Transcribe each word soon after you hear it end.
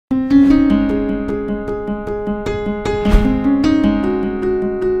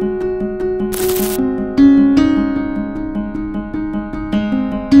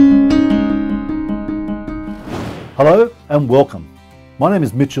Hello and welcome. My name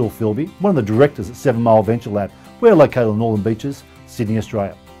is Mitchell Filby, one of the directors at 7mile Venture Lab. We're located on Northern Beaches, Sydney,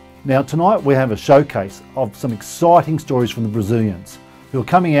 Australia. Now tonight we have a showcase of some exciting stories from the Brazilians who are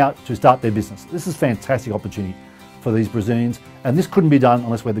coming out to start their business. This is a fantastic opportunity for these Brazilians, and this couldn't be done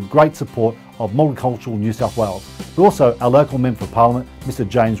unless we had the great support of Multicultural New South Wales, but also our local Member for Parliament, Mr.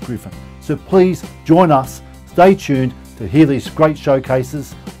 James Griffin. So please join us, stay tuned to hear these great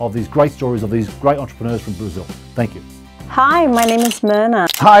showcases of these great stories of these great entrepreneurs from Brazil. Thank you. Hi, my name is Mana.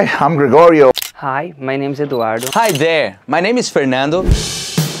 Hi, I'm Gregorio. Hi, my name is Eduardo. Hi there, my name is Fernando.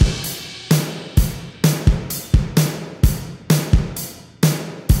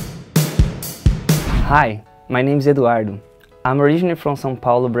 Hi, my name is Eduardo. I'm originally from São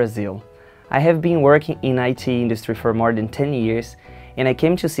Paulo, Brazil. I have been working in IT industry for more than 10 years, and I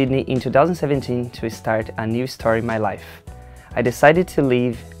came to Sydney in 2017 to start a new story in my life. I decided to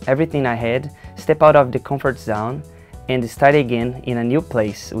leave everything I had, step out of the comfort zone, and start again in a new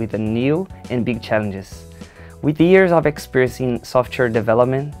place with new and big challenges. With years of experience in software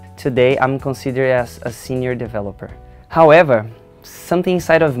development, today I'm considered as a senior developer. However, something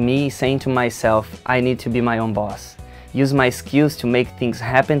inside of me is saying to myself, I need to be my own boss, use my skills to make things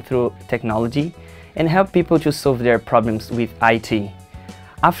happen through technology, and help people to solve their problems with IT.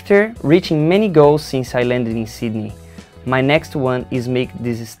 After reaching many goals since I landed in Sydney, my next one is make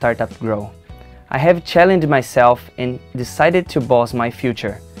this startup grow. I have challenged myself and decided to boss my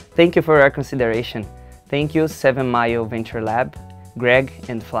future. Thank you for your consideration. Thank you 7mile Venture Lab, Greg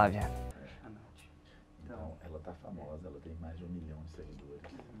and Flavia.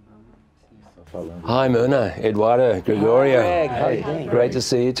 Hi Myrna, Eduardo, Gregorio. Hey, great to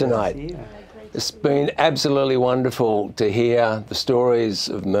see you tonight. It's been absolutely wonderful to hear the stories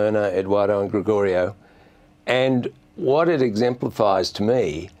of Myrna, Eduardo and Gregorio, and what it exemplifies to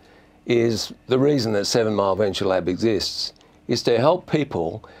me is the reason that 7mile Venture Lab exists is to help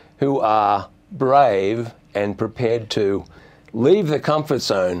people who are brave and prepared to leave the comfort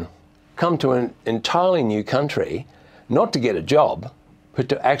zone, come to an entirely new country, not to get a job, but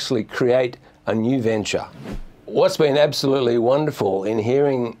to actually create a new venture. What's been absolutely wonderful in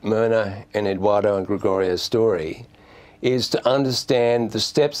hearing Myrna and Eduardo and Gregorio's story is to understand the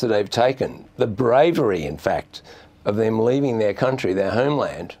steps that they've taken, the bravery, in fact, of them leaving their country, their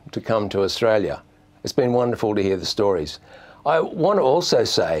homeland, to come to Australia. It's been wonderful to hear the stories. I want to also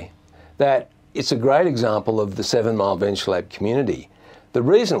say that it's a great example of the 7mile Venture Lab community. The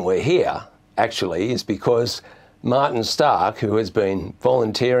reason we're here, actually, is because Martin Stark, who has been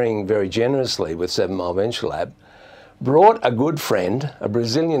volunteering very generously with 7mile Venture Lab, brought a good friend, a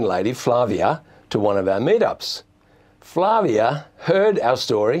Brazilian lady, Flavia, to one of our meetups. Flavia heard our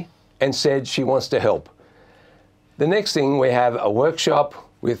story and said she wants to help. The next thing, we have a workshop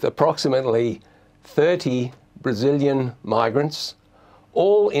with approximately 30 Brazilian migrants,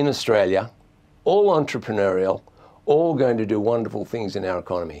 all in Australia, all entrepreneurial, all going to do wonderful things in our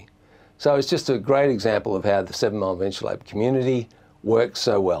economy. So it's just a great example of how the 7mile Venture Lab community works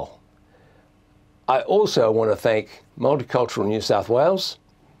so well. I also want to thank Multicultural New South Wales,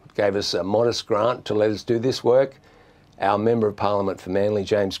 gave us a modest grant to let us do this work. Our Member of Parliament for Manly,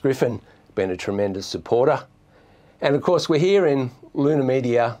 James Griffin, been a tremendous supporter. And of course, we're here in Lunar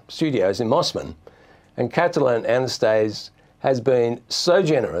Media Studios in Mossman, and Catalan Anastase has been so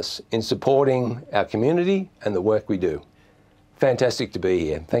generous in supporting our community and the work we do. Fantastic to be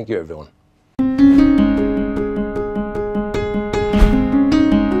here. Thank you, everyone.